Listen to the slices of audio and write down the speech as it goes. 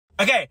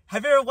Okay,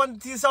 have you ever wondered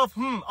to yourself,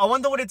 I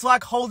wonder what it's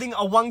like holding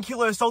a 1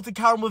 kilo salted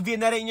caramel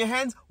viennetta in your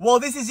hands? Well,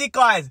 this is it,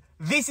 guys.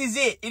 This is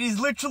it. It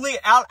is literally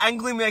out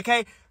angling me,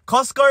 okay?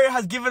 Costco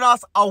has given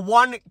us a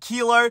 1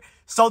 kilo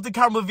salted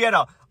caramel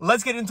viennetta.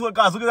 Let's get into it,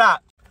 guys. Look at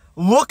that.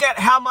 Look at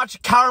how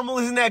much caramel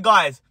is in there,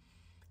 guys.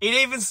 It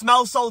even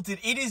smells salted.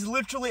 It is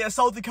literally a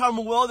salted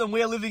caramel world and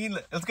we are living in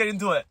it. Let's get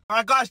into it. All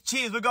right, guys,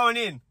 cheers. We're going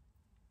in.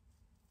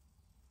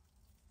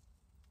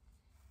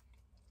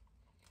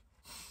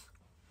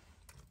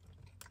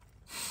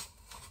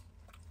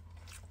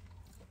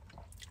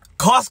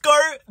 Costco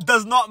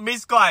does not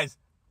miss, guys.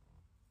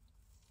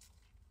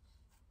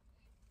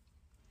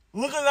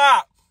 Look at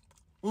that.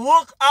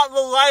 Look at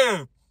the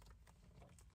layer.